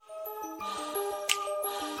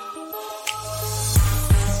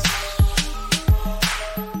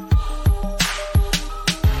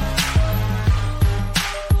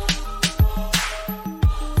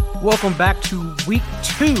Welcome back to week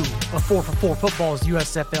 2 of 4 for 4 Football's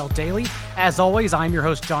USFL Daily. As always, I'm your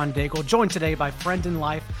host, John Daigle, joined today by friend in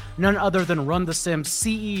life, none other than Run the Sim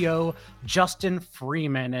CEO, Justin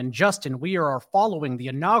Freeman. And Justin, we are following the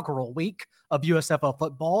inaugural week of USFL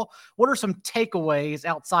football. What are some takeaways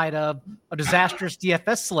outside of a disastrous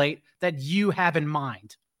DFS slate that you have in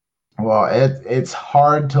mind? Well, it's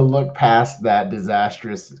hard to look past that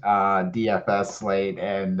disastrous DFS slate,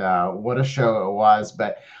 and what a show it was.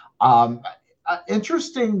 But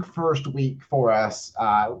interesting first week for us,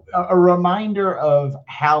 a reminder of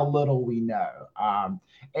how little we know,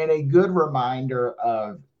 and a good reminder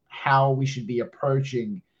of how we should be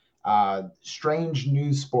approaching strange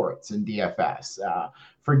news sports in DFS.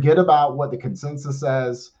 Forget about what the consensus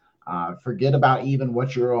says. Forget about even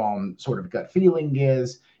what your own sort of gut feeling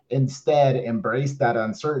is. Instead, embrace that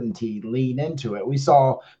uncertainty, lean into it. We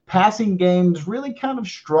saw passing games really kind of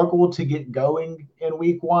struggle to get going in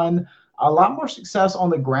week 1. A lot more success on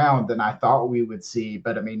the ground than I thought we would see.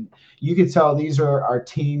 But I mean, you could tell these are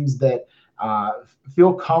teams that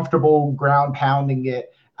feel comfortable ground pounding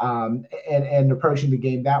it and approaching the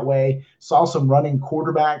game that way. Saw some running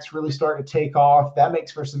quarterbacks really start to take off. That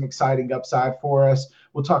makes for some exciting upside for us.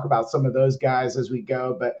 We'll talk about some of those guys as we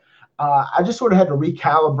go. But I just sort of had to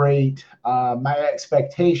recalibrate my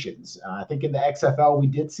expectations. I think in the XFL, we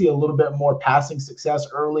did see a little bit more passing success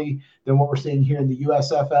early than what we're seeing here in the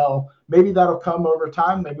USFL. Maybe that'll come over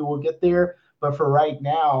time. Maybe we'll get there. But for right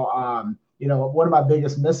now, one of my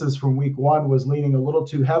biggest misses from week 1 was leaning a little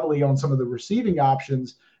too heavily on some of the receiving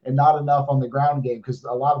options and not enough on the ground game because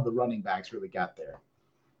a lot of the running backs really got there.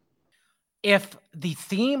 If the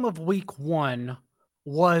theme of week 1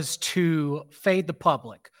 was to fade the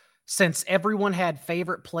public, since everyone had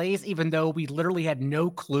favorite plays, even though we literally had no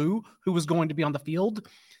clue who was going to be on the field,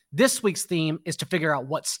 this week's theme is to figure out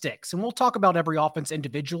what sticks. And we'll talk about every offense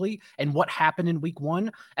individually and what happened in week 1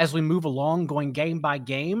 as we move along, going game by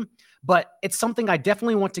game. But it's something I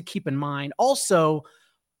definitely want to keep in mind. Also,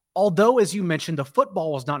 although, as you mentioned, the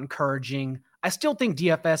football was not encouraging, I still think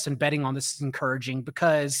DFS and betting on this is encouraging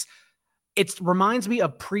because it reminds me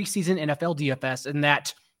of preseason NFL DFS in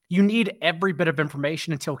that you need every bit of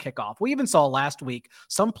information until kickoff. We even saw last week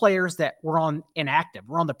some players that were on inactive,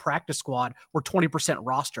 were on the practice squad, were 20%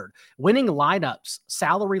 rostered. Winning lineups,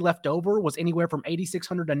 salary left over was anywhere from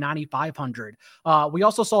 8,600 to 9,500. We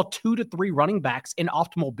also saw 2 to 3 running backs in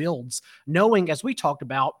optimal builds, knowing, as we talked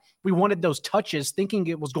about, we wanted those touches, thinking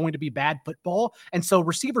it was going to be bad football. And so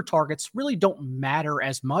receiver targets really don't matter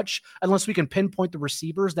as much unless we can pinpoint the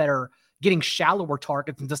receivers that are getting shallower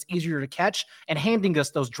targets and just easier to catch and handing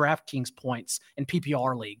us those DraftKings points in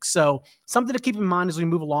PPR leagues. So something to keep in mind as we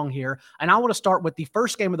move along here. And I want to start with the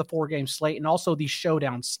first game of the 4-game slate and also the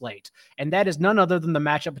showdown slate. And that is none other than the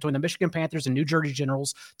matchup between the Michigan Panthers and New Jersey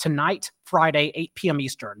Generals tonight, Friday, 8 p.m.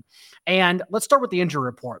 Eastern. And let's start with the injury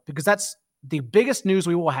report because that's the biggest news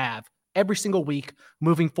we will have every single week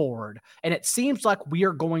moving forward. And it seems like we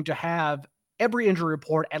are going to have every injury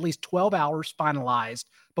report at least 12 hours finalized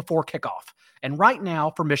before kickoff. And right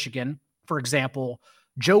now for Michigan, for example,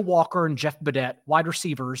 Joe Walker and Jeff Badette, wide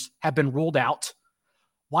receivers, have been ruled out.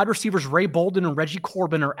 Wide receivers Ray Bolden and Reggie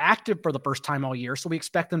Corbin are active for the first time all year, so we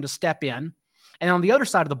expect them to step in. And on the other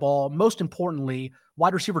side of the ball, most importantly,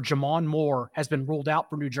 wide receiver Jamon Moore has been ruled out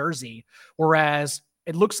for New Jersey, whereas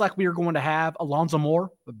it looks like we are going to have Alonzo Moore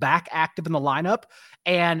back active in the lineup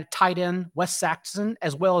and tight end Wes Saxon,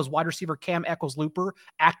 as well as wide receiver Cam Eccles-Looper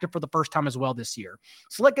active for the first time as well this year.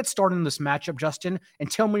 So let's get started in this matchup, Justin, and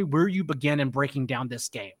tell me where you begin in breaking down this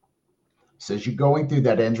game. So as you're going through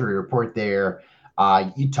that injury report there,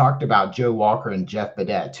 you talked about Joe Walker and Jeff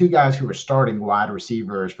Badette, 2 guys who were starting wide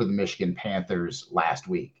receivers for the Michigan Panthers last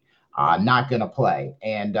week, not going to play.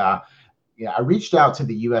 And I reached out to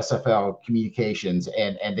the USFL communications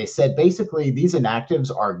and they said basically these inactives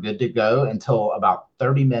are good to go until about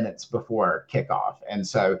 30 minutes before kickoff. And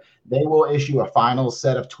so they will issue a final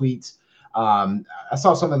set of tweets. I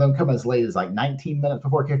saw some of them come as late as like 19 minutes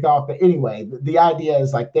before kickoff. But anyway, the idea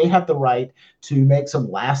is like they have the right to make some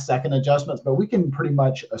last second adjustments, but we can pretty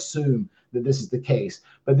much assume that this is the case.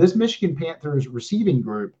 But this Michigan Panthers receiving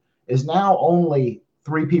group is now only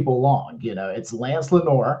 3 people long. It's Lance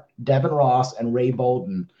Lenoir, Devin Ross, and Ray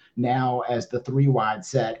Bolden now as the 3 wide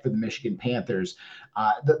set for the Michigan Panthers.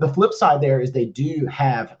 The flip side there is they do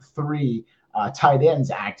have 3 tight ends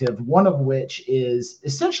active, one of which is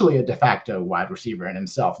essentially a de facto wide receiver in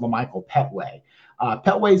himself, LaMichael Petway.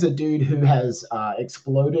 Petway is a dude who has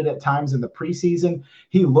exploded at times in the preseason.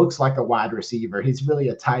 He looks like a wide receiver. He's really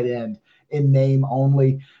a tight end in name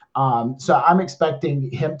only. So I'm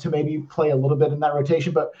expecting him to maybe play a little bit in that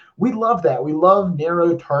rotation, but we love that. We love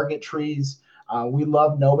narrow target trees. We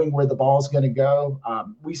love knowing where the ball is going to go.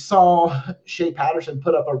 We saw Shea Patterson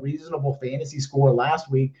put up a reasonable fantasy score last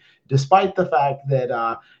week, despite the fact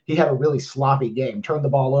that he had a really sloppy game, turned the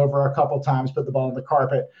ball over a couple times, put the ball on the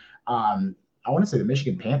carpet. I want to say the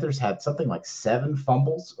Michigan Panthers had something like 7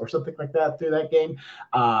 fumbles or something like that through that game.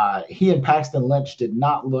 He and Paxton Lynch did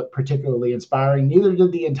not look particularly inspiring. Neither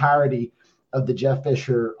did the entirety of the Jeff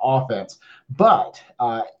Fisher offense. But,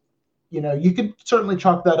 you could certainly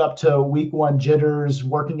chalk that up to week 1 jitters,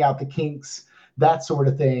 working out the kinks, that sort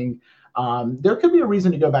of thing. There could be a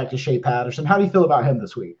reason to go back to Shea Patterson. How do you feel about him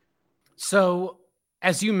this week? So,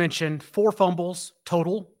 as you mentioned, 4 fumbles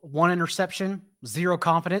total, 1 interception, 0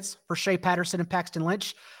 confidence for Shea Patterson and Paxton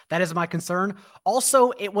Lynch. That is my concern.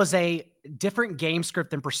 Also, it was a different game script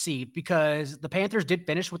than perceived because the Panthers did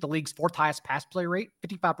finish with the league's 4th highest pass play rate,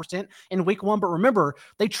 55% in week 1. But remember,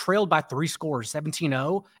 they trailed by 3 scores,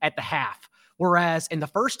 17-0 at the half. Whereas in the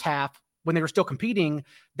first half, when they were still competing,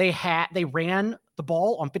 they ran the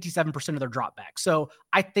ball on 57% of their dropbacks. So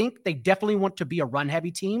I think they definitely want to be a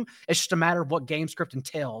run-heavy team. It's just a matter of what game script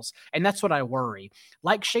entails, and that's what I worry.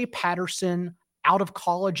 Like Shea Patterson, out of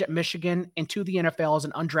college at Michigan into the NFL as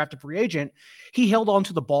an undrafted free agent, he held on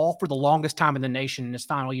to the ball for the longest time in the nation in his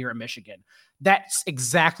final year at Michigan. That's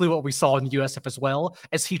exactly what we saw in the USF as well,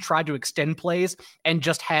 as he tried to extend plays and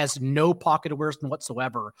just has no pocket awareness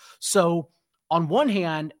whatsoever. So on one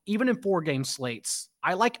hand, even in 4-game slates,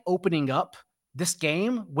 I like opening up this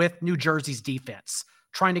game with New Jersey's defense,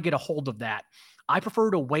 trying to get a hold of that. I prefer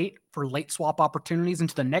to wait for late swap opportunities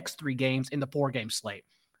into the next 3 games in the 4-game slate.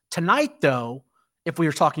 Tonight, though, if we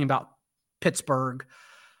were talking about Pittsburgh,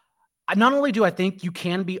 not only do I think you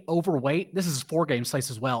can be overweight, this is 4-game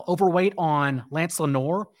slates as well, overweight on Lance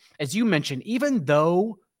Lenoir. As you mentioned, even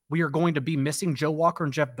though we are going to be missing Joe Walker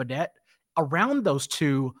and Jeff Badette, around those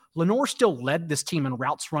two, Lenoir still led this team in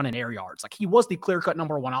routes run and air yards. Like, he was the clear-cut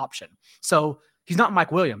number 1 option. So he's not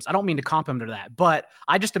Mike Williams. I don't mean to comp him to that, but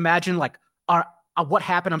I just imagine what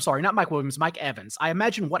happened. I'm sorry, not Mike Williams, Mike Evans. I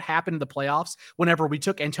imagine what happened in the playoffs whenever we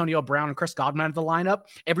took Antonio Brown and Chris Godwin out of the lineup.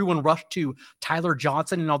 Everyone rushed to Tyler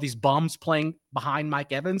Johnson and all these bums playing behind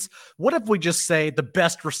Mike Evans. What if we just say the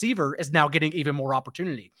best receiver is now getting even more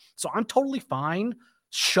opportunity? So I'm totally fine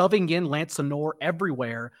shoving in Lance Lenoir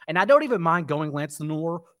everywhere. And I don't even mind going Lance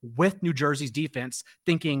Lenoir with New Jersey's defense,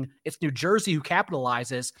 thinking it's New Jersey who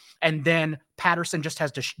capitalizes, and then Patterson just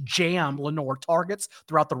has to jam Lenoir targets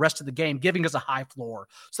throughout the rest of the game, giving us a high floor.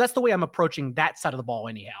 So that's the way I'm approaching that side of the ball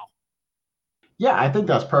anyhow. Yeah, I think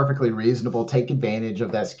that's perfectly reasonable. Take advantage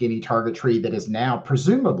of that skinny target tree that is now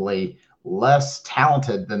presumably less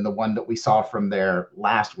talented than the one that we saw from there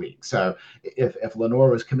last week. So if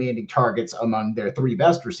Lenoir was commanding targets among their 3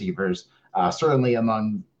 best receivers, certainly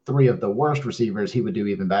among 3 of the worst receivers, he would do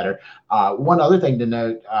even better. One other thing to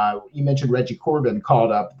note, you mentioned Reggie Corbin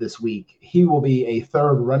called up this week. He will be a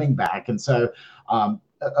 3rd running back. And so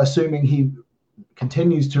assuming he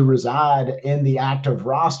continues to reside in the active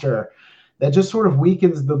roster, that just sort of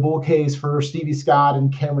weakens the bull case for Stevie Scott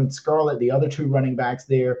and Cameron Scarlett, the other 2 running backs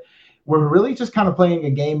there. We're really just kind of playing a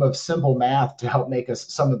game of simple math to help make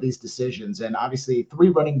us some of these decisions. And obviously 3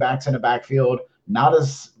 running backs in a backfield, not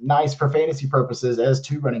as nice for fantasy purposes as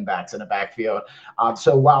 2 running backs in a backfield.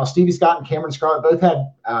 So while Stevie Scott and Cameron Scarlett both had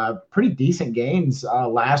pretty decent games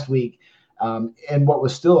last week in what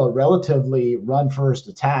was still a relatively run-first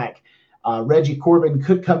attack, Reggie Corbin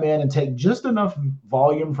could come in and take just enough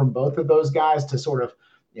volume from both of those guys to sort of,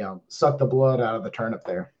 suck the blood out of the turnip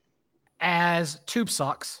there. As Tube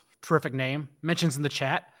Sucks, terrific name, mentions in the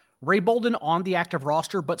chat, Ray Bolden on the active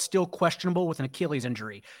roster, but still questionable with an Achilles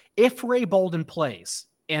injury. If Ray Bolden plays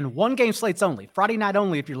in 1-game slates only, Friday night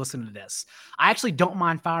only, if you're listening to this, I actually don't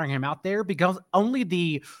mind firing him out there because only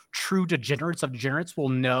the true degenerates of degenerates will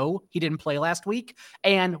know he didn't play last week.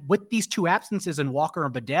 And with these 2 absences in Walker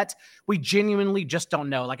and Badette, we genuinely just don't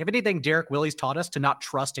know. Like, if anything, Derek Willis taught us to not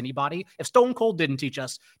trust anybody. If Stone Cold didn't teach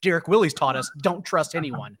us, Derek Willis taught us don't trust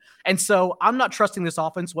anyone. And so I'm not trusting this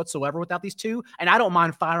offense whatsoever without these 2. And I don't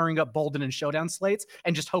mind firing up Bolden and showdown slates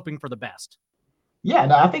and just hoping for the best. Yeah,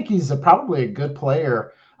 no, I think he's probably a good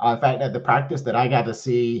player. In fact, at the practice that I got to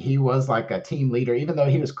see, he was like a team leader, even though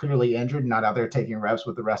he was clearly injured, not out there taking reps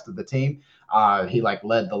with the rest of the team. He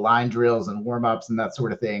led the line drills and warm-ups and that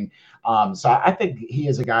sort of thing. So I think he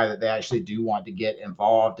is a guy that they actually do want to get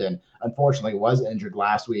involved, and unfortunately was injured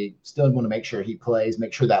last week. Still want to make sure he plays,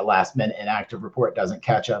 make sure that last-minute inactive report doesn't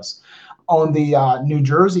catch us. On the New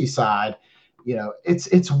Jersey side,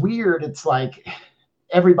 it's weird. It's like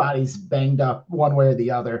everybody's banged up one way or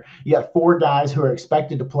the other. You got 4 guys who are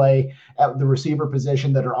expected to play at the receiver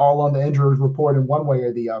position that are all on the injury report in one way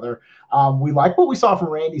or the other. We like what we saw from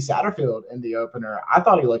Randy Satterfield in the opener. I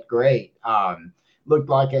thought he looked great. Looked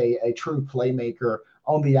like a true playmaker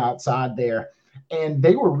on the outside there. And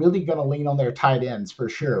they were really going to lean on their tight ends for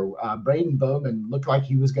sure. Braden Bowman looked like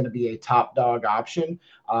he was going to be a top dog option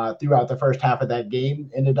throughout the first half of that game.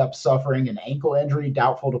 Ended up suffering an ankle injury,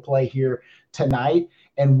 doubtful to play here tonight.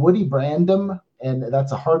 And Woody Brandum, and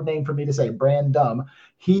that's a hard name for me to say, Brandum,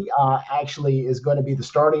 he actually is going to be the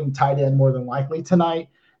starting tight end more than likely tonight.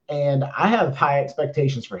 And I have high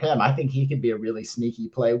expectations for him. I think he could be a really sneaky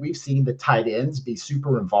play. We've seen the tight ends be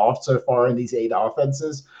super involved so far in these 8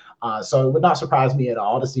 offenses. So it would not surprise me at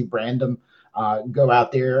all to see Brandon go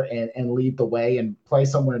out there and lead the way and play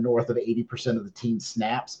somewhere north of 80% of the team's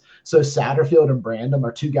snaps. So Satterfield and Brandon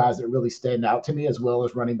are 2 guys that really stand out to me, as well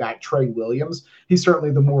as running back Trey Williams. He's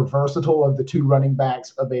certainly the more versatile of the 2 running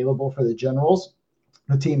backs available for the Generals.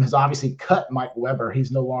 The team has obviously cut Mike Weber.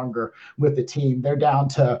 He's no longer with the team. They're down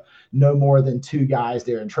to no more than 2 guys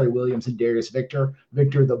there, and Trey Williams and Darius Victor.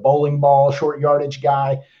 Victor, the bowling ball, short yardage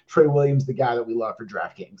guy. Trey Williams, the guy that we love for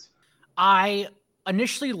DraftKings. I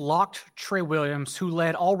initially locked Trey Williams, who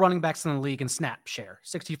led all running backs in the league in snap share,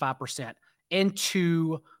 65%,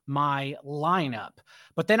 into my lineup.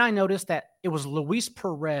 But then I noticed that it was Luis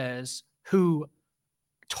Perez who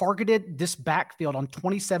targeted this backfield on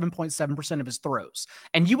 27.7% of his throws.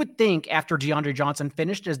 And you would think after DeAndre Johnson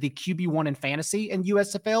finished as the QB1 in fantasy in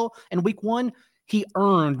USFL in week 1, he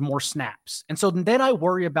earned more snaps. And so then I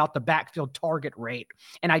worry about the backfield target rate,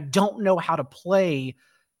 and I don't know how to play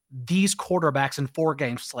these quarterbacks in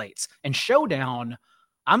 4-game slates. And Showdown,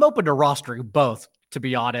 I'm open to rostering both, to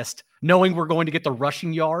be honest, knowing we're going to get the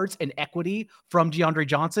rushing yards and equity from DeAndre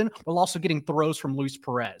Johnson, while also getting throws from Luis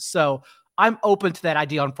Perez. So I'm open to that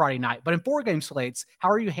idea on Friday night. But in 4-game slates, how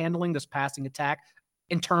are you handling this passing attack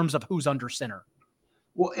in terms of who's under center?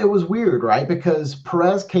 Well, it was weird, right? Because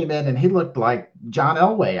Perez came in and he looked like John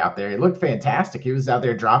Elway out there. He looked fantastic. He was out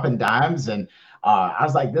there dropping dimes. And I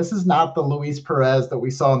was like, this is not the Luis Perez that we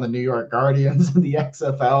saw in the New York Guardians in the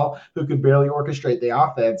XFL, who could barely orchestrate the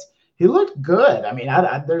offense. He looked good. I mean,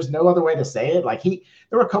 there's no other way to say it. Like there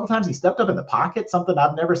were a couple times he stepped up in the pocket, something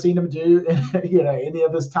I've never seen him do, any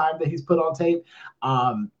of this time that he's put on tape.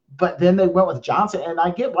 But then they went with Johnson, and I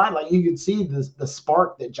get why. Like you could see the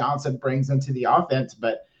spark that Johnson brings into the offense,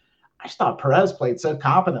 but I just thought Perez played so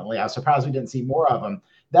confidently. I was surprised we didn't see more of him.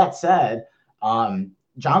 That said,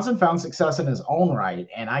 Johnson found success in his own right,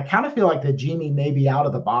 and I kind of feel like the genie may be out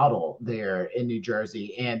of the bottle there in New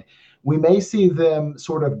Jersey, and we may see them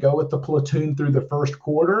sort of go with the platoon through the first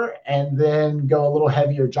quarter and then go a little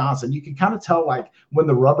heavier Johnson. You can kind of tell, like, when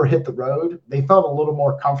the rubber hit the road, they felt a little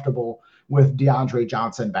more comfortable with DeAndre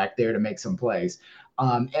Johnson back there to make some plays.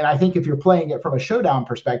 And I think if you're playing it from a showdown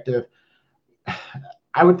perspective,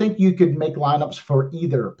 I would think you could make lineups for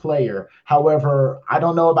either player. However, I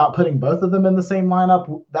don't know about putting both of them in the same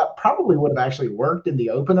lineup. That probably would have actually worked in the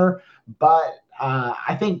opener, but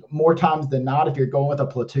I think more times than not, if you're going with a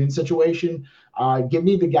platoon situation, give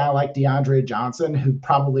me the guy like DeAndre Johnson, who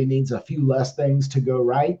probably needs a few less things to go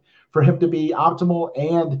right for him to be optimal.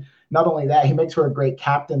 And not only that, he makes for a great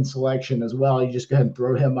captain selection as well. You just go ahead and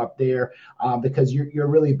throw him up there because you're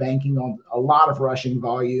really banking on a lot of rushing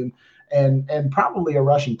volume and probably a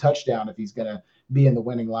rushing touchdown if he's going to be in the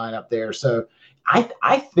winning lineup there. So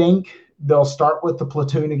I think they'll start with the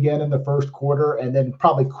platoon again in the first quarter and then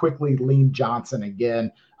probably quickly lean Johnson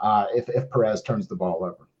again if Perez turns the ball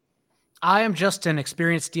over. I am just an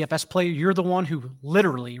experienced DFS player. You're the one who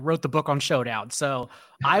literally wrote the book on Showdown. So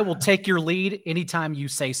I will take your lead anytime you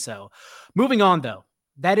say so. Moving on, though,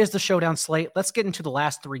 that is the Showdown slate. Let's get into the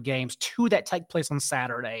last 3 games, 2 that take place on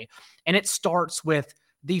Saturday. And it starts with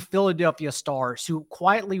the Philadelphia Stars, who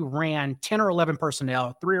quietly ran 10 or 11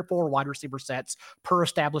 personnel, 3 or 4 wide receiver sets per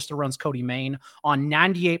established the runs Cody Main on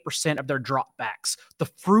 98% of their dropbacks. The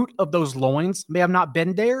fruit of those loins may have not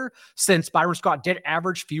been there since Byron Scott did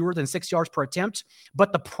average fewer than 6 yards per attempt,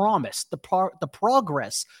 but the promise, the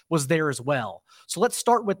progress was there as well. So let's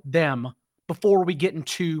start with them before we get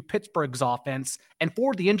into Pittsburgh's offense. And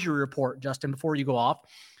for the injury report, Justin, before you go off,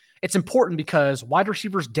 it's important because wide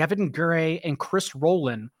receivers Devin Gray and Chris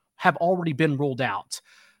Rowland have already been ruled out.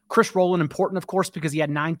 Chris Rowland, important, of course, because he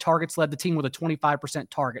had 9 targets, led the team with a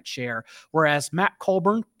 25% target share, whereas Matt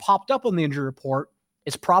Colburn popped up on the injury report,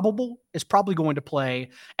 is probably going to play.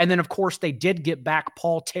 And then, of course, they did get back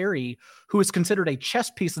Paul Terry, who is considered a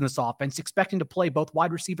chess piece in this offense, expecting to play both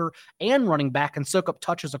wide receiver and running back and soak up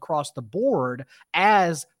touches across the board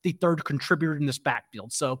as the third contributor in this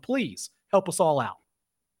backfield. So please help us all out.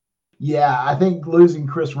 Yeah, I think losing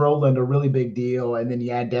Chris Rowland a really big deal, and then you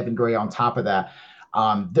add Devin Gray on top of that.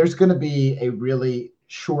 There's going to be a really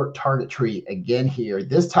short target tree again here.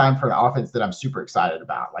 This time for an offense that I'm super excited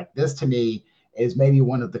about. Like this to me is maybe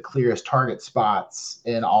one of the clearest target spots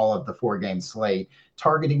in all of the 4-game slate.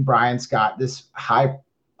 Targeting Brian Scott, this high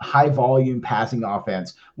volume passing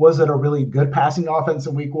offense. Was it a really good passing offense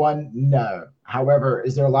in week one? No. However,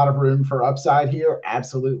 is there a lot of room for upside here?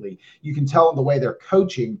 Absolutely. You can tell in the way they're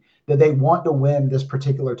coaching that they want to win this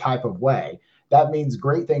particular type of way. That means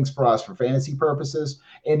great things for us for fantasy purposes.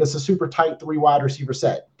 And it's a super tight 3 wide receiver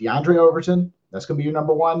set. DeAndre Overton, that's going to be your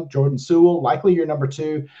number 1. Jordan Sewell, likely your number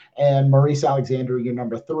 2. And Maurice Alexander, your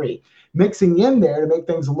number 3. Mixing in there to make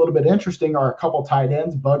things a little bit interesting are a couple tight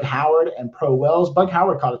ends, Bug Howard and Pro Wells. Bug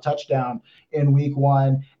Howard caught a touchdown in week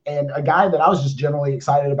 1. And a guy that I was just generally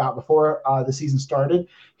excited about before the season started.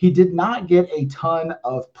 He did not get a ton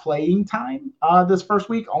of playing time this first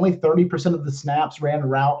week. Only 30% of the snaps ran a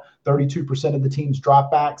route, 32% of the team's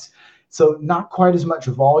dropbacks. So not quite as much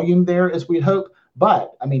volume there as we'd hope.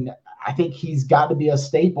 But, I mean, I think he's got to be a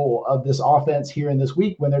staple of this offense here in this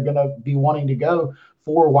week when they're going to be wanting to go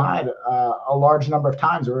 4 wide a large number of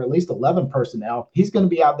times, or at least 11 personnel. He's going to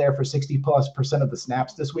be out there for 60+% of the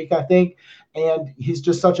snaps this week, I think. And he's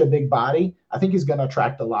just such a big body. I think he's going to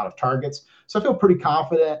attract a lot of targets. So I feel pretty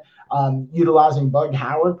confident utilizing Bug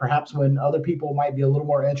Howard, perhaps when other people might be a little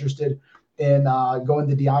more interested in going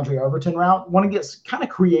the DeAndre Overton route. Want to get kind of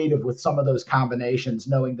creative with some of those combinations,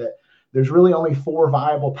 knowing that there's really only 4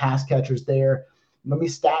 viable pass catchers there. Let me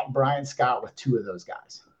stack Brian Scott with 2 of those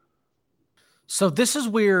guys. So this is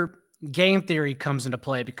where game theory comes into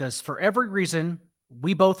play, because for every reason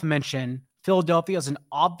we both mentioned, Philadelphia is an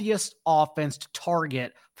obvious offense to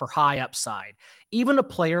target for high upside. Even a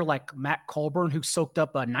player like Matt Colburn, who soaked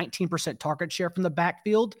up a 19% target share from the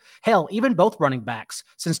backfield. Hell, even both running backs,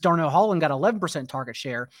 since Darnell Holland got 11% target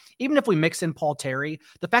share. Even if we mix in Paul Terry,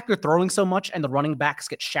 the fact they're throwing so much and the running backs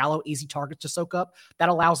get shallow, easy targets to soak up, that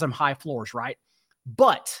allows them high floors, right?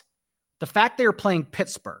 But the fact they're playing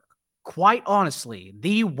Pittsburgh, quite honestly,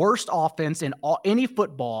 the worst offense in any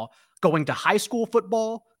football, going to high school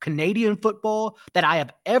football, Canadian football, that I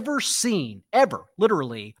have ever seen, ever,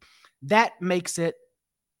 literally, that makes it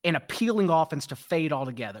an appealing offense to fade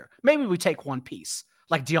altogether. Maybe we take one piece,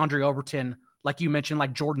 like DeAndre Overton, like you mentioned,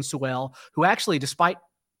 like Jordan Sewell, who actually, despite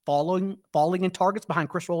falling in targets behind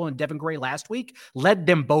Chris Rowland and Devin Gray last week, led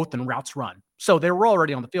them both in routes run. So they were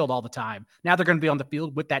already on the field all the time. Now they're going to be on the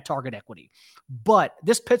field with that target equity. But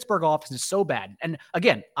this Pittsburgh offense is so bad. And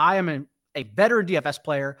again, I am a veteran DFS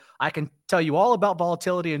player. I can tell you all about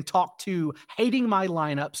volatility and talk to hating my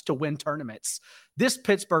lineups to win tournaments. This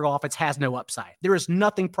Pittsburgh offense has no upside. There is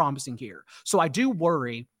nothing promising here. So I do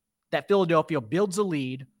worry that Philadelphia builds a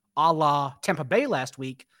lead a la Tampa Bay last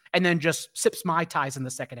week, and then just sips Mai Tais in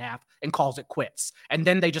the second half and calls it quits. And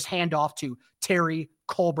then they just hand off to Terry,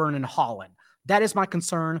 Colburn, and Holland. That is my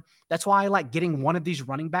concern. That's why I like getting one of these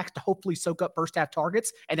running backs to hopefully soak up first half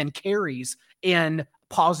targets and then carries in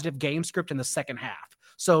positive game script in the second half.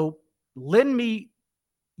 So lend me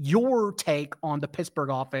your take on the Pittsburgh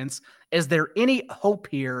offense. Is there any hope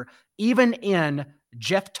here, even in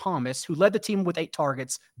Jeff Thomas, who led the team with 8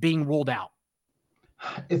 targets, being ruled out?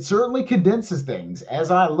 It certainly condenses things.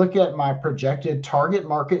 As I look at my projected target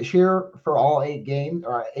market share for all 8 games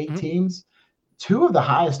or 8 teams, 2 of the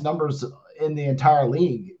highest numbers in the entire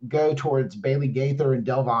league go towards Bailey Gaither and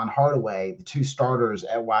Delvon Hardaway, the 2 starters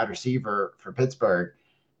at wide receiver for Pittsburgh.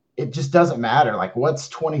 It just doesn't matter. Like, what's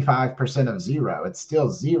 25% of 0? It's still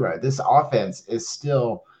 0. This offense is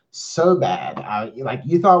still so bad. Like,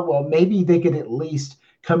 you thought, well, maybe they could at least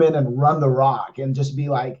come in and run the rock and just be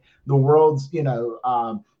like the world's,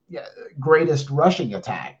 greatest rushing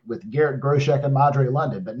attack with Garrett Groshek and Madre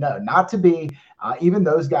London. But no, not to be. Even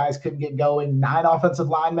those guys couldn't get going. 9 offensive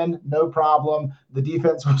linemen, no problem. The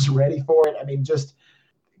defense was ready for it. I mean, just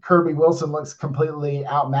Kirby Wilson looks completely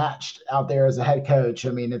outmatched out there as a head coach. I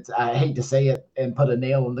mean, I hate to say it and put a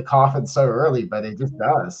nail in the coffin so early, but it just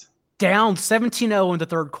does. Down 17-0 in the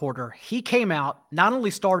third quarter. He came out, not only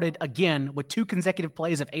started again with 2 consecutive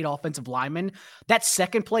plays of 8 offensive linemen. That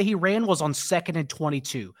second play he ran was on 2nd and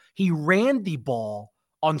 22. He ran the ball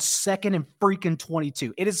on 2nd and freaking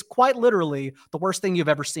 22. It is quite literally the worst thing you've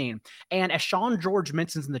ever seen. And as Sean George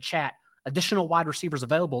mentions in the chat, additional wide receivers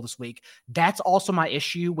available this week. That's also my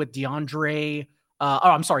issue with Delvin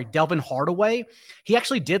Hardaway. He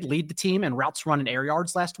actually did lead the team in routes run and air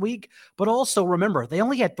yards last week, but also remember, they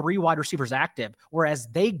only had 3 wide receivers active, whereas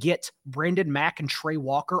they get Brandon Mack and Trey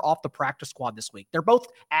Walker off the practice squad this week. They're both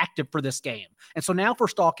active for this game. And so now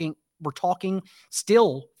we're talking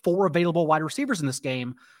still 4 available wide receivers in this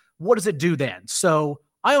game. what does it do then? So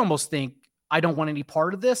I almost think I don't want any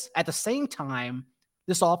part of this. At the same time,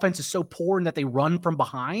 this offense is so poor in that they run from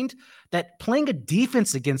behind that playing a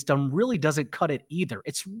defense against them really doesn't cut it either.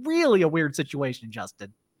 It's really a weird situation,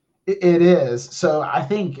 Justin. It is. So I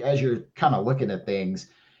think as you're kind of looking at things,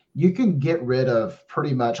 you can get rid of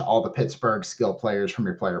pretty much all the Pittsburgh skill players from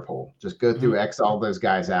your player pool. Just go through X all those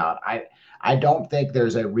guys out. I don't think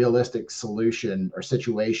there's a realistic solution or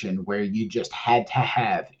situation where you just had to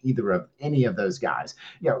have either of any of those guys.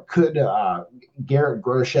 Could Garrett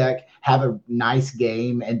Groshek have a nice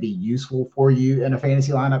game and be useful for you in a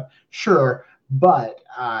fantasy lineup? Sure. But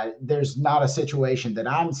there's not a situation that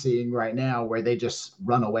I'm seeing right now where they just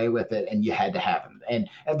run away with it and you had to have them. And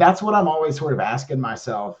that's what I'm always sort of asking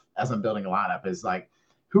myself as I'm building a lineup is like,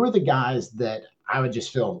 who are the guys that I would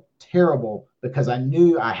just feel terrible because I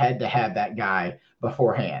knew I had to have that guy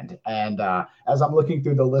beforehand. And as I'm looking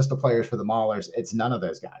through the list of players for the Maulers, it's none of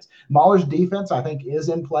those guys. Maulers defense, I think, is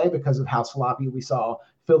in play because of how sloppy we saw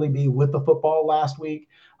Philly be with the football last week.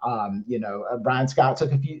 Brian Scott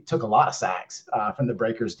took a lot of sacks from the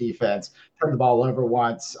Breakers defense, turned the ball over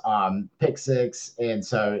once, pick six, and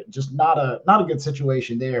so just not a good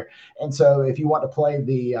situation there. And so if you want to play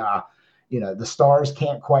the stars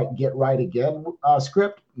can't quite get right again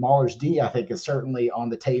script, Mahler's D I think is certainly on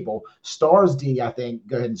the table. Stars D, I think,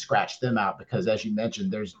 go ahead and scratch them out because as you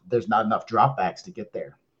mentioned, there's not enough dropbacks to get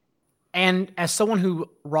there. And as someone who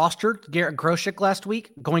rostered Garrett Groshek last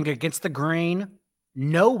week, going against the grain,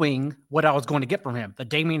 knowing what I was going to get from him, the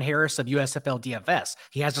Damian Harris of USFL DFS,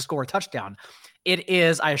 he has to score a touchdown. It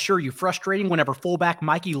is, I assure you, frustrating whenever fullback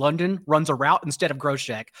Mikey London runs a route instead of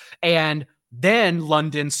Groshek. And then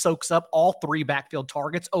London soaks up all three backfield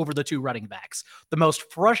targets over the two running backs. The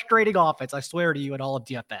most frustrating offense, I swear to you, in all of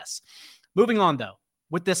DFS. Moving on, though,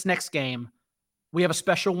 with this next game, we have a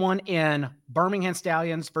special one in Birmingham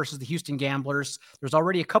Stallions versus the Houston Gamblers. There's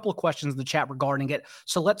already a couple of questions in the chat regarding it.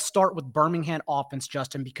 So let's start with Birmingham offense,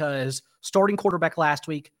 Justin, because starting quarterback last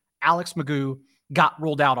week, Alex Magoo, got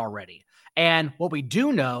ruled out already. And what we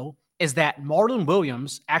do know is that Marlon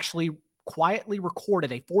Williams actually quietly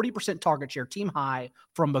recorded a 40% target share team high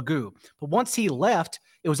from Magoo. But once he left,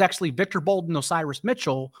 it was actually Victor Bolden, Osiris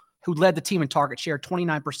Mitchell, who led the team in target share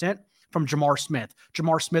 29%. From Jamar Smith.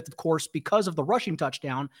 Jamar Smith, of course, because of the rushing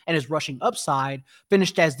touchdown and his rushing upside,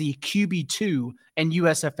 finished as the QB2 in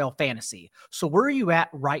USFL fantasy. So where are you at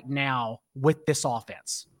right now with this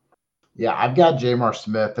offense? Yeah, I've got Jamar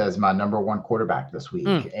Smith as my number one quarterback this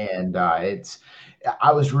week. And I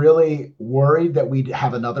was really worried that we'd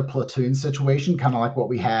have another platoon situation, kind of like what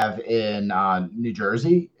we have in New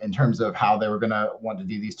Jersey in terms of how they were going to want to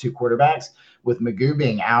do these two quarterbacks. With Magoo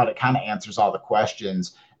being out, it kind of answers all the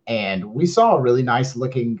questions. And we saw a really nice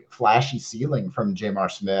looking flashy ceiling from Jamar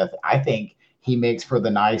Smith. I think he makes for the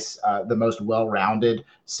most well-rounded,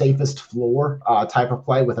 safest floor type of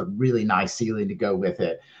play with a really nice ceiling to go with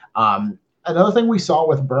it. Another thing we saw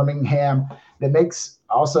with Birmingham that makes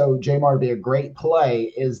also Jamar be a great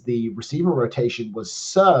play is the receiver rotation was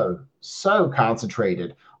so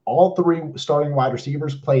concentrated. All three starting wide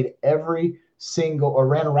receivers played every single or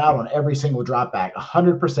ran a route on every single drop back,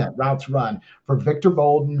 100% routes run for Victor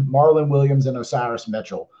Bolden, Marlon Williams, and Osiris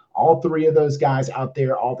Mitchell. All three of those guys out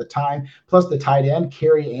there all the time. Plus the tight end,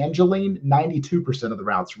 Kerry Angeline, 92% of the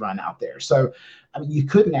routes run out there. So, I mean, you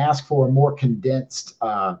couldn't ask for a more condensed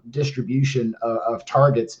distribution of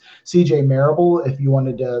targets. CJ Marable, if you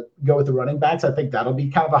wanted to go with the running backs, I think that'll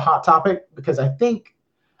be kind of a hot topic because I think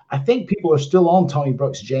people are still on Tony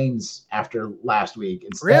Brooks-James after last week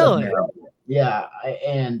instead of Marable. Yeah,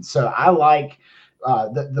 and so I like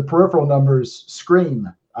the peripheral numbers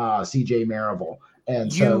scream CJ Marable.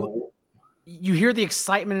 And you hear the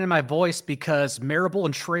excitement in my voice because Marable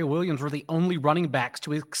and Trey Williams were the only running backs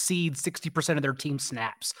to exceed 60% of their team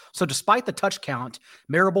snaps. So despite the touch count,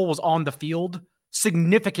 Marable was on the field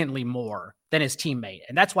significantly more than his teammate.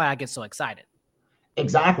 And that's why I get so excited.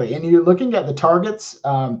 Exactly. And you're looking at the targets,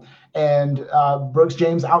 and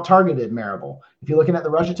Brooks-James out-targeted Marable. If you're looking at the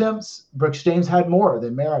rush attempts, Brooks-James had more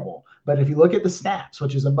than Marable. But if you look at the snaps,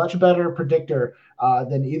 which is a much better predictor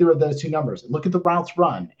than either of those two numbers, look at the routes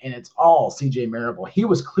run, and it's all CJ Marable. He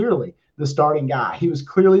was clearly the starting guy. He was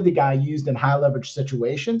clearly the guy used in high-leverage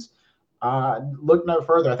situations. Look no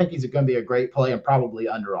further. I think he's going to be a great play and probably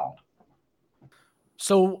underowned.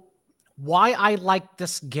 So why I like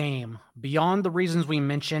this game, beyond the reasons we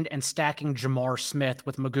mentioned and stacking Jamar Smith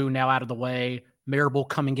with Magoo now out of the way, Marable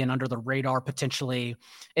coming in under the radar potentially,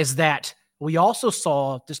 is that we also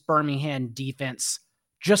saw this Birmingham defense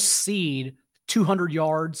just cede 200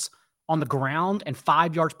 yards on the ground and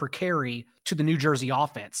 5 yards per carry to the New Jersey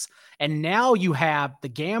offense. And now you have the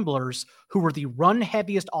Gamblers, who were the run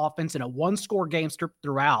heaviest offense in a one-score game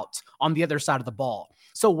throughout, on the other side of the ball.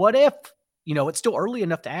 So what if, it's still early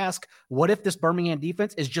enough to ask, what if this Birmingham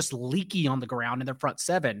defense is just leaky on the ground in their front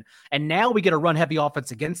seven? And now we get a run heavy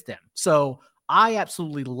offense against them. So I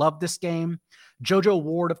absolutely love this game. JoJo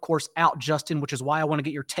Ward, of course, out Justin, which is why I want to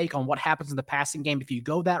get your take on what happens in the passing game if you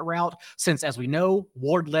go that route, since, as we know,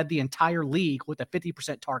 Ward led the entire league with a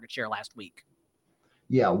 50% target share last week.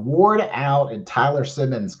 Yeah, Ward out and Tyler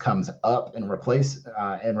Simmons comes up in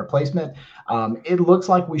replacement. It looks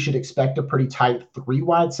like we should expect a pretty tight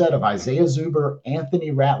 3-wide set of Isaiah Zuber,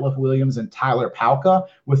 Anthony Ratliff-Williams, and Tyler Palka,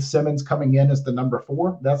 with Simmons coming in as the number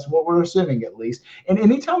 4. That's what we're assuming, at least. And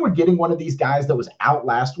anytime we're getting one of these guys that was out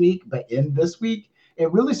last week but in this week,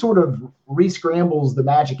 it really sort of re-scrambles the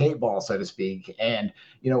magic 8 ball, so to speak. And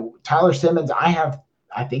Tyler Simmons,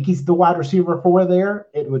 I think he's the wide receiver 4 there.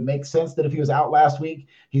 It would make sense that if he was out last week,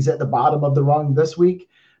 he's at the bottom of the rung this week.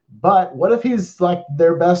 But what if he's like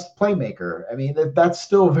their best playmaker? I mean, that's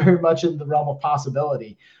still very much in the realm of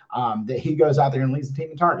possibility, that he goes out there and leads the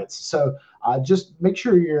team in targets. So just make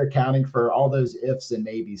sure you're accounting for all those ifs and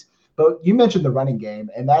maybes. But you mentioned the running game,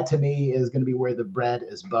 and that to me is going to be where the bread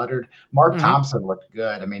is buttered. Mark Thompson looked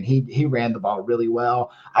good. I mean, he ran the ball really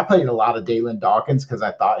well. I played a lot of Dalen Dawkins because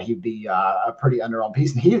I thought he'd be a pretty underwhelming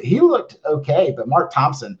piece, and he looked okay. But Mark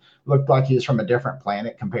Thompson looked like he was from a different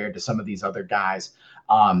planet compared to some of these other guys.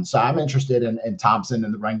 So I'm interested in Thompson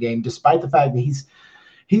in the run game, despite the fact that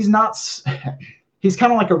he's not. He's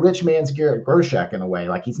kind of like a rich man's Garrett Groshek in a way.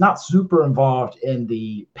 Like, he's not super involved in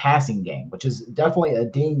the passing game, which is definitely a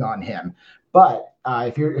ding on him. But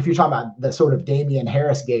if you're talking about the sort of Damian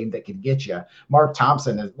Harris game that could get you, Mark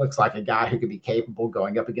Thompson looks like a guy who could be capable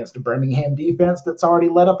going up against a Birmingham defense that's already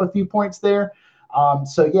let up a few points there.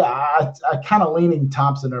 So yeah, I kind of leaning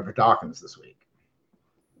Thompson over Dawkins this week.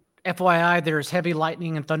 FYI, there's heavy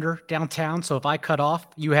lightning and thunder downtown. So if I cut off,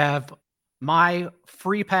 you have my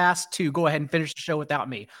free pass to go ahead and finish the show without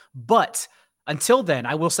me. But until then,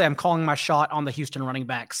 I will say I'm calling my shot on the Houston running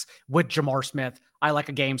backs with Jamar Smith. I like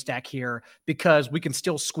a game stack here because we can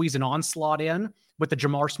still squeeze an onslaught in with the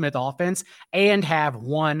Jamar Smith offense and have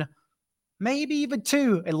one, maybe even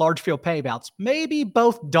 2 in large field payouts. Maybe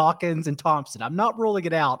both Dawkins and Thompson. I'm not ruling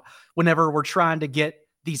it out whenever we're trying to get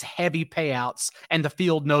these heavy payouts and the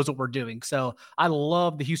field knows what we're doing. So I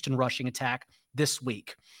love the Houston rushing attack this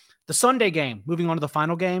week. The Sunday game, moving on to the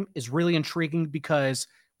final game, is really intriguing because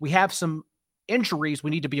we have some injuries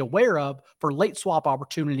we need to be aware of for late swap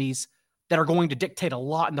opportunities that are going to dictate a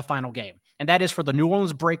lot in the final game. And that is for the New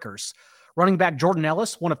Orleans Breakers. Running back Jordan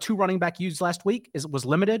Ellis, one of 2 running back used last week, was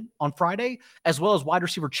limited on Friday, as well as wide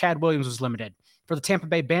receiver Chad Williams was limited. For the Tampa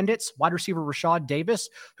Bay Bandits, wide receiver Rashad Davis,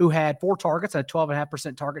 who had 4 targets and a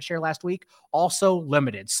 12.5% target share last week, also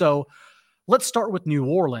limited. So let's start with New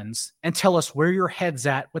Orleans and tell us where your head's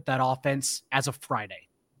at with that offense as of Friday.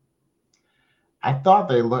 I thought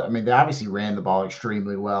they obviously ran the ball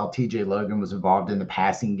extremely well. TJ Logan was involved in the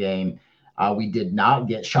passing game. We did not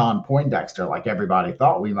get Sean Poindexter like everybody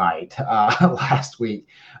thought we might last week.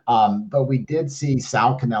 But we did see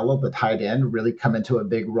Sal Cannella, the tight end, really come into a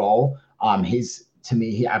big role.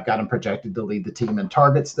 I've got him projected to lead the team in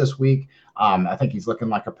targets this week. I think he's looking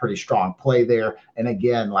like a pretty strong play there. And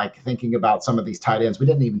again, like thinking about some of these tight ends, we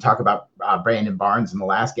didn't even talk about Brandon Barnes in the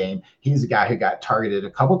last game. He's a guy who got targeted a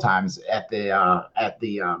couple times at the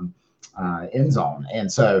end zone.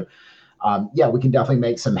 And so, we can definitely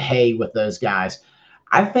make some hay with those guys.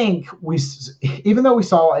 I think even though we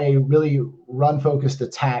saw a really run-focused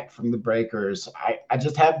attack from the Breakers, I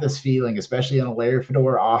just have this feeling, especially in a Larry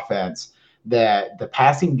Fedora offense, that the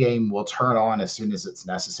passing game will turn on as soon as it's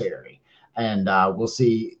necessary. And we'll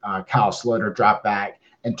see Kyle Slutter drop back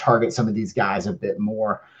and target some of these guys a bit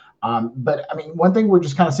more. But one thing we're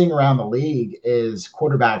just kind of seeing around the league is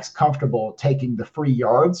quarterbacks comfortable taking the free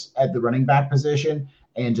yards at the running back position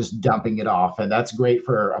and just dumping it off. And that's great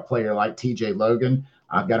for a player like TJ Logan.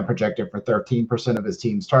 I've got him projected for 13% of his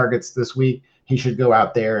team's targets this week. He should go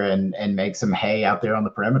out there and make some hay out there on the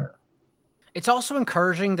perimeter. It's also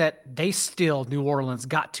encouraging that New Orleans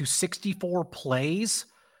got to 64 plays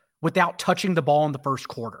without touching the ball in the first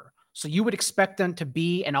quarter. So you would expect them to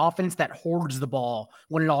be an offense that hoards the ball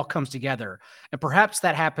when it all comes together. And perhaps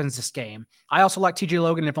that happens this game. I also like TJ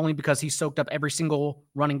Logan, if only because he soaked up every single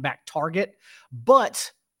running back target.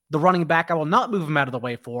 But the running back I will not move him out of the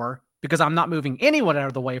way for, because I'm not moving anyone out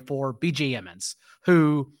of the way for, B.J. Emmons,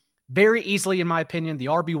 who very easily, in my opinion, the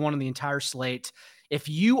RB1 in the entire slate. If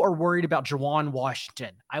you are worried about Juwan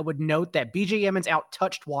Washington, I would note that B.J. Emmons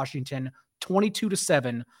out-touched Washington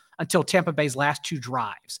 22-7 until Tampa Bay's last 2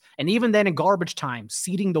 drives. And even then in garbage time,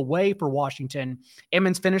 seeding the way for Washington,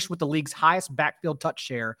 Emmons finished with the league's highest backfield touch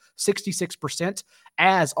share, 66%,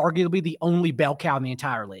 as arguably the only bell cow in the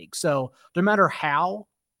entire league. So no matter how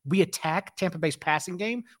we attack Tampa Bay's passing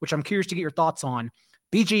game, which I'm curious to get your thoughts on,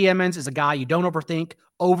 B.J. Emmons is a guy you don't overthink,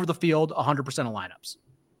 over the field 100% of lineups.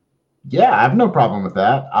 Yeah, I have no problem with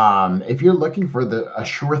that. If you're looking for a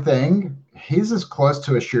sure thing, he's as close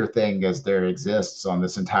to a sure thing as there exists on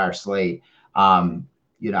this entire slate.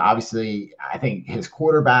 Obviously, I think his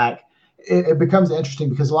quarterback, it becomes interesting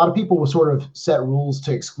because a lot of people will sort of set rules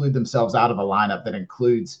to exclude themselves out of a lineup that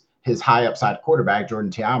includes his high upside quarterback, Jordan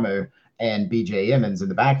Ta'amu, and B.J. Emmons in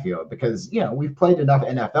the backfield because, we've played enough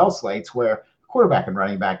NFL slates where quarterback and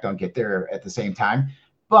running back don't get there at the same time.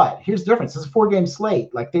 But here's the difference. It's a 4-game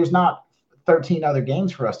slate. Like there's not 13 other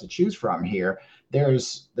games for us to choose from here.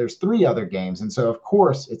 There's 3 other games. And so, of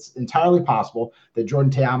course, it's entirely possible that Jordan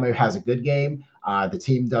Ta'amu has a good game. The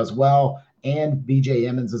team does well. And B.J.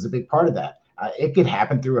 Emmons is a big part of that. It could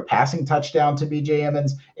happen through a passing touchdown to B.J.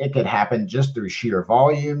 Emmons. It could happen just through sheer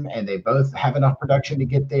volume, and they both have enough production to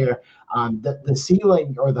get there. The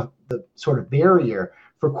ceiling or the sort of barrier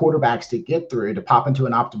for quarterbacks to get through to pop into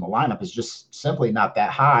an optimal lineup is just simply not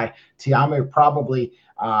that high. Ta'amu probably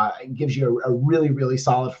gives you a really, really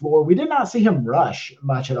solid floor. We did not see him rush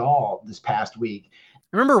much at all this past week.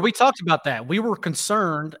 Remember, we talked about that. We were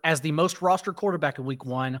concerned as the most rostered quarterback in week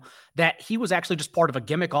 1 that he was actually just part of a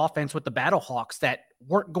gimmick offense with the Battlehawks that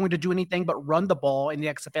weren't going to do anything but run the ball in the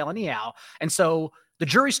XFL anyhow. And so the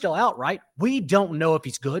jury's still out, right? We don't know if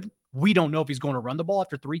he's good. We don't know if he's going to run the ball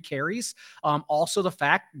after 3 carries. Also, the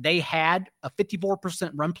fact they had a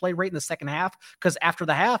 54% run play rate in the second half because after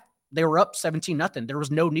the half, they were up 17-0. There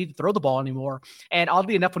was no need to throw the ball anymore. And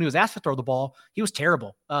oddly enough, when he was asked to throw the ball, he was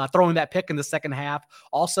terrible throwing that pick in the second half.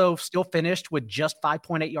 Also, still finished with just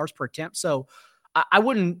 5.8 yards per attempt. So I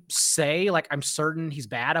wouldn't say like I'm certain he's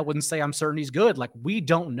bad. I wouldn't say I'm certain he's good. Like we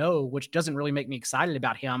don't know, which doesn't really make me excited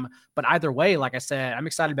about him. But either way, like I said, I'm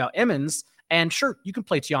excited about Emmons. And sure, you can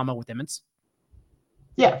play Ta'amu with Emmons.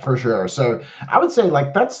 Yeah, for sure. So I would say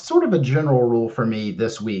like that's sort of a general rule for me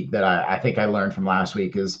this week that I think I learned from last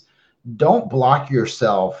week is don't block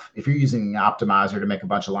yourself. If you're using an optimizer to make a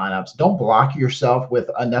bunch of lineups, don't block yourself with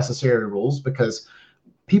unnecessary rules because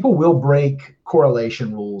people will break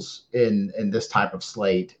correlation rules in this type of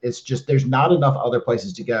slate. It's just there's not enough other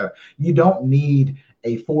places to go. You don't need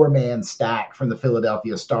a 4-man stack from the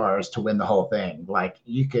Philadelphia Stars to win the whole thing. Like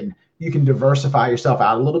you can diversify yourself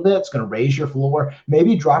out a little bit. It's going to raise your floor,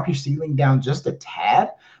 maybe drop your ceiling down just a tad.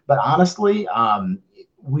 But honestly,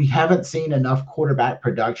 we haven't seen enough quarterback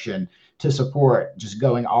production to support just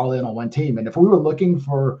going all in on one team. And if we were looking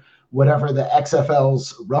for whatever the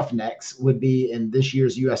XFL's Roughnecks would be in this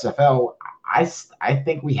year's USFL, I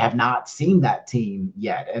think we have not seen that team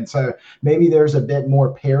yet. And so maybe there's a bit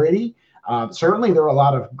more parity. Certainly, there were a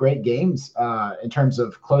lot of great games in terms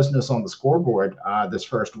of closeness on the scoreboard this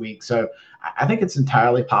first week. So I think it's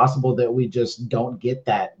entirely possible that we just don't get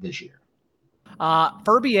that this year.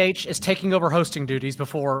 Furby H is taking over hosting duties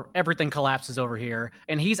before everything collapses over here.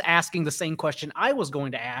 And he's asking the same question I was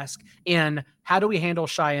going to ask in how do we handle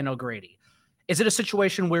Cheyenne O'Grady? Is it a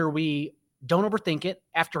situation where we don't overthink it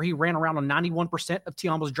after he ran around on 91% of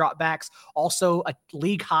Ta'amu's dropbacks, also a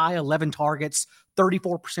league high 11 targets,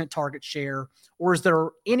 34% target share? Or is there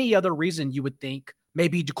any other reason you would think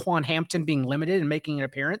maybe Daquan Hampton being limited and making an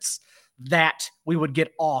appearance that we would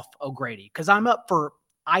get off O'Grady? Because I'm up for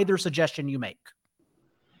either suggestion you make.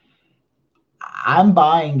 I'm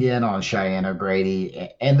buying in on Cheyenne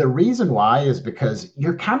O'Grady. And the reason why is because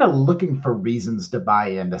you're kind of looking for reasons to buy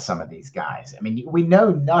into some of these guys. I mean, we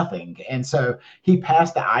know nothing. And so he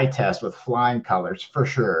passed the eye test with flying colors for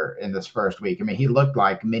sure in this first week. I mean, he looked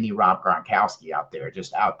like mini Rob Gronkowski out there,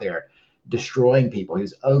 just out there destroying people. He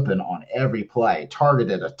was open on every play,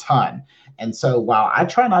 targeted a ton. And so while I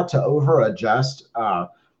try not to over adjust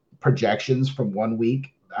projections from 1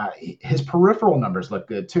 week, his peripheral numbers look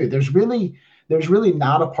good too. There's really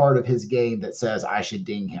not a part of his game that says I should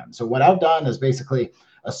ding him. So what I've done is basically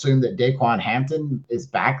assume that Daquan Hampton is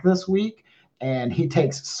back this week and he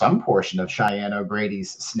takes some portion of Cheyenne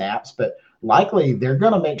O'Grady's snaps, but likely they're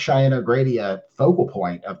going to make Cheyenne O'Grady a focal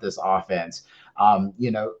point of this offense.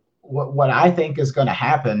 What I think is going to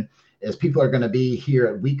happen is people are going to be here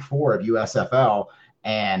at week 4 of USFL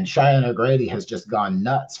and Cheyenne O'Grady has just gone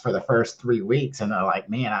nuts for the first 3 weeks. And they're like,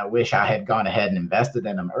 man, I wish I had gone ahead and invested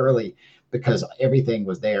in him early because everything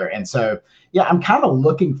was there. And so, yeah, I'm kind of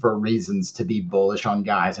looking for reasons to be bullish on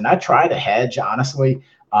guys. And I try to hedge, honestly,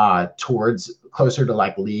 towards closer to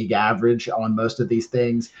like league average on most of these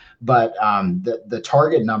things. But the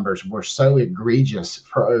target numbers were so egregious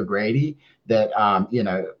for O'Grady that,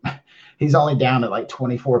 he's only down at like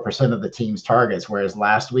 24% of the team's targets. Whereas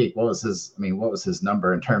last week, what was his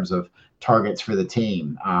number in terms of targets for the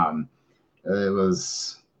team? It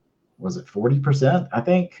was it 40%? I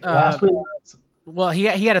think last week. Well, he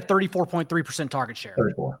had a 34.3% target share.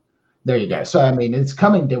 34. There you go. So, I mean, it's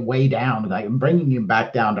coming to way down. Like, I'm bringing him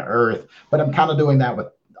back down to earth, but I'm kind of doing that with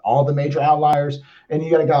all the major outliers. And you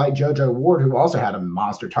got a guy like JoJo Ward, who also had a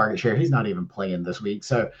monster target share. He's not even playing this week.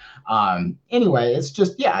 So, anyway, it's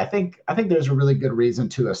just, I think there's a really good reason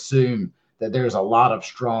to assume that there's a lot of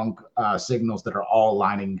strong signals that are all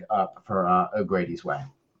lining up for O'Grady's way.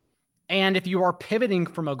 And if you are pivoting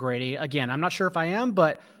from O'Grady, again, I'm not sure if I am,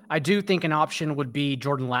 but I do think an option would be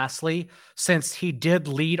Jordan Lastly, since he did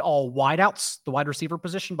lead all wideouts, the wide receiver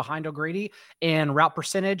position behind O'Grady, in route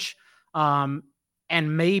percentage. And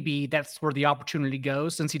maybe that's where the opportunity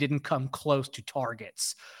goes, since he didn't come close to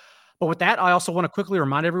targets. But with that, I also want to quickly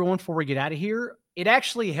remind everyone before we get out of here, it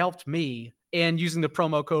actually helped me in using the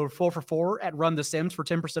promo code 4for4 at Run the Sims for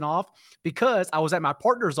 10% off, because I was at my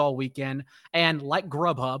partner's all weekend, and like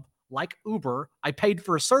Grubhub, like Uber, I paid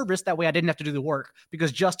for a service. That way I didn't have to do the work,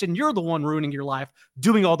 because Justin, you're the one ruining your life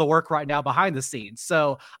doing all the work right now behind the scenes.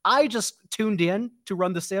 So I just tuned in to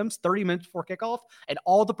Run the Sims 30 minutes before kickoff, and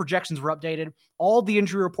all the projections were updated. All the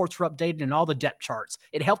injury reports were updated, and all the depth charts.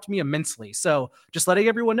 It helped me immensely. So just letting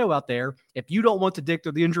everyone know out there, if you don't want to dig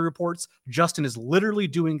through the injury reports, Justin is literally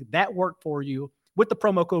doing that work for you with the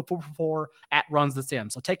promo code 4for4 at Runs the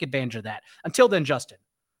Sims. So take advantage of that. Until then, Justin,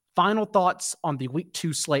 final thoughts on the week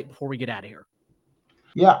 2 slate before we get out of here.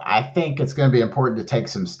 Yeah, I think it's going to be important to take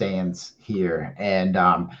some stands here. And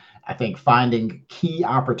I think finding key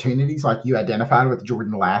opportunities like you identified with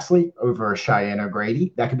Jordan Lastly over Cheyenne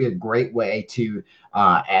O'Grady, that could be a great way to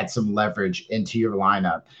add some leverage into your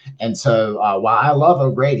lineup. And so while I love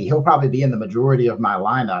O'Grady, he'll probably be in the majority of my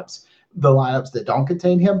lineups. The lineups that don't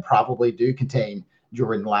contain him probably do contain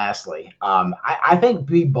Jordan Lastly. I think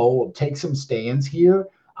be bold, take some stands here.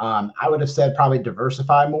 I would have said probably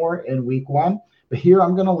diversify more in week 1, but here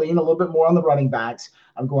I'm going to lean a little bit more on the running backs.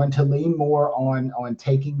 I'm going to lean more on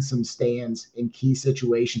taking some stands in key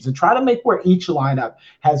situations and try to make where each lineup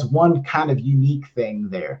has one kind of unique thing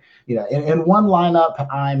there. In one lineup,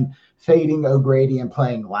 I'm fading O'Grady and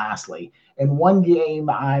playing Lastly. In one game,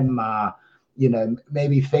 I'm,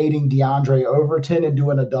 maybe fading DeAndre Overton and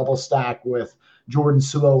doing a double stack with Jordan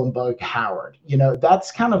Sewell and Bug Howard.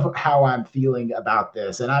 That's kind of how I'm feeling about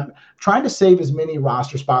this. And I'm trying to save as many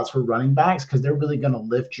roster spots for running backs, because they're really going to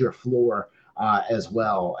lift your floor as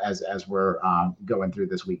well as we're going through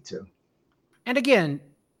this week 2. And again,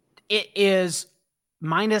 it is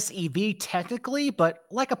minus EV technically, but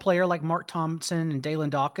like a player like Mark Thompson and Dalen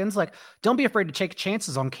Dawkins, like, don't be afraid to take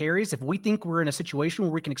chances on carries if we think we're in a situation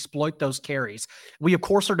where we can exploit those carries. We, of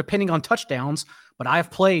course, are depending on touchdowns, but I have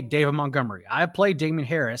played David Montgomery. I have played Damien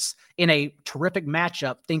Harris in a terrific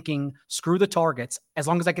matchup thinking, screw the targets. As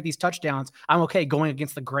long as I get these touchdowns, I'm okay going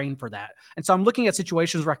against the grain for that. And so I'm looking at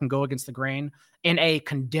situations where I can go against the grain in a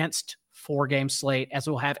condensed 4-game slate, as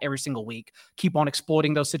we'll have every single week. Keep on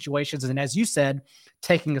exploiting those situations. And as you said,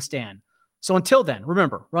 taking a stand. So until then,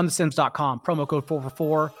 remember, runthesims.com, promo code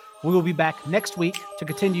 4for4. We will be back next week to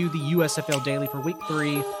continue the USFL Daily for week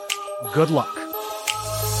 3. Good luck.